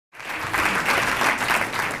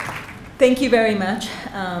Thank you very much.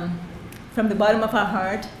 From the bottom of our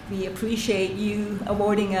heart, we appreciate you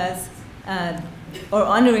awarding us or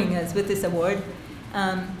honoring us with this award.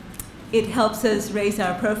 It helps us raise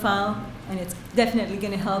our profile, and it's definitely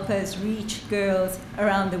going to help us reach girls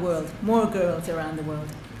around the world, more girls around the world.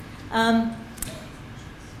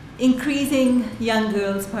 Increasing young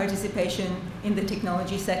girls' participation in the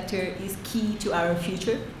technology sector is key to our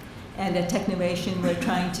future, and at Technovation we're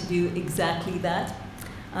trying to do exactly that.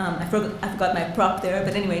 I forgot my prop there,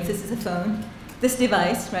 but anyway, this is a phone. This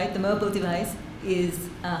device, right, the mobile device, is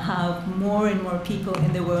how more and more people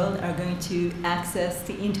in the world are going to access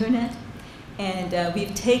the internet. And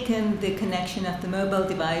we've taken the connection of the mobile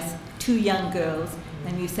device to young girls,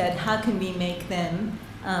 and we've said, how can we make them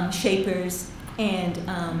shapers and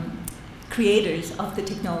creators of the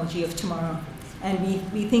technology of tomorrow? And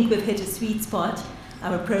we think we've hit a sweet spot.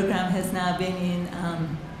 Our program has now been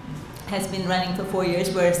has been running for 4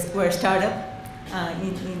 years. We're a startup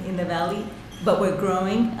in the Valley, but we're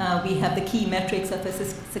growing. We have the key metrics of a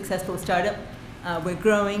successful startup. We're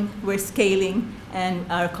growing, we're scaling, and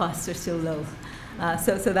our costs are still low.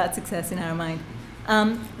 So that's success in our mind.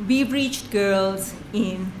 We've reached girls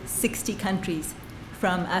in 60 countries,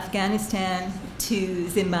 from Afghanistan to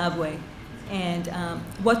Zimbabwe. And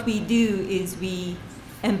what we do is we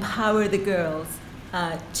empower the girls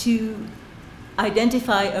to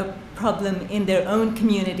identify a problem in their own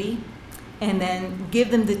community and then give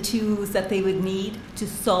them the tools that they would need to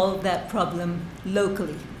solve that problem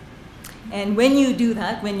locally. And when you do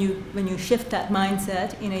that, when you shift that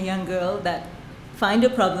mindset in a young girl, that find a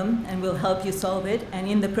problem and we'll help you solve it, and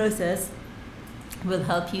in the process we'll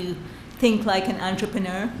help you think like an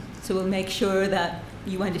entrepreneur. So we'll make sure that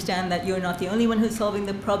you understand that you're not the only one who's solving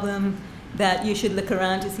the problem, that you should look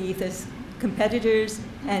around to see if there's competitors,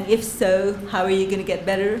 and if so, how are you going to get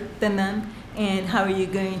better than them, and how are you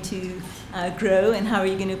going to grow, and how are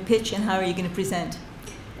you going to pitch, and how are you going to present.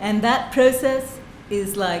 And that process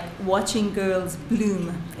is like watching girls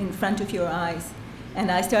bloom in front of your eyes. And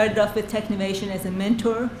I started off with Technovation as a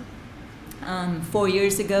mentor 4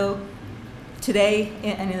 years ago. Today,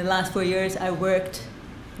 and in the last 4 years, I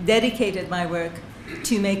dedicated my work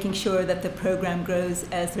to making sure that the program grows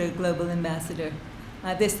as their global ambassador.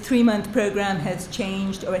 This 3-month program has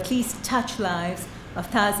changed, or at least touched, lives of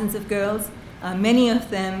thousands of girls. Many of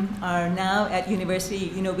them are now at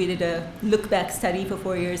university. You know, we did a look-back study for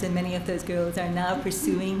 4 years, and many of those girls are now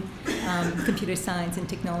pursuing computer science and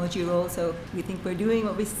technology roles. So we think we're doing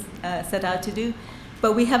what we set out to do,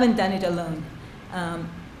 but we haven't done it alone.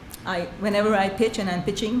 Whenever I pitch, and I'm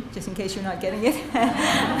pitching, just in case you're not getting it,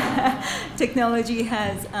 technology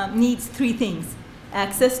needs 3 things: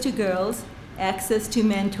 access to girls, access to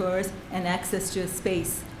mentors, and access to a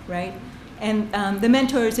space, right? And the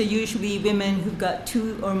mentors are usually women who've got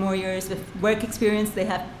 2 or more years of work experience.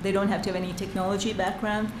 They don't have to have any technology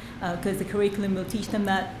background because the curriculum will teach them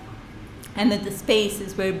that. And that the space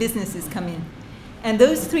is where businesses come in. And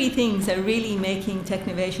those 3 things are really making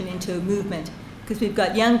Technovation into a movement, because we've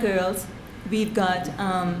got young girls, we've got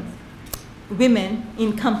women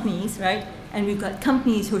in companies, right? And we've got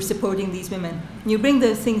companies who are supporting these women. And you bring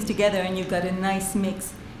those things together and you've got a nice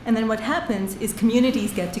mix. And then what happens is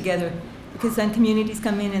communities get together, because then communities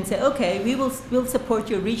come in and say, okay, we'll support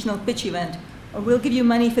your regional pitch event, or we'll give you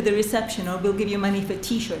money for the reception, or we'll give you money for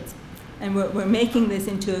t-shirts. And we're making this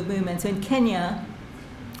into a movement. So in Kenya,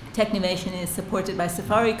 Technovation is supported by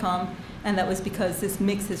Safaricom, and that was because this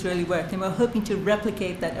mix has really worked. And we're hoping to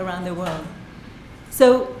replicate that around the world.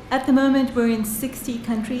 So at the moment, we're in 60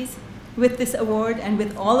 countries. With this award, and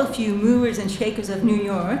with all of you movers and shakers of New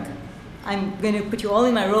York, I'm going to put you all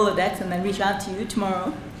in my Rolodex and then reach out to you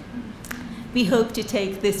tomorrow. We hope to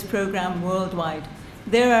take this program worldwide.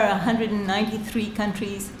 There are 193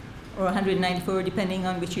 countries, or 194, depending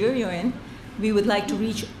on which year you're in. We would like to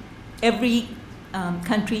reach every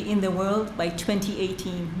country in the world by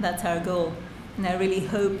 2018. That's our goal. And I really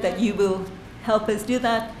hope that you will help us do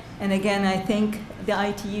that. And again, I thank the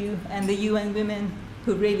ITU and the UN Women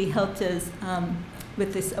who really helped us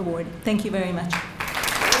with this award. Thank you very much.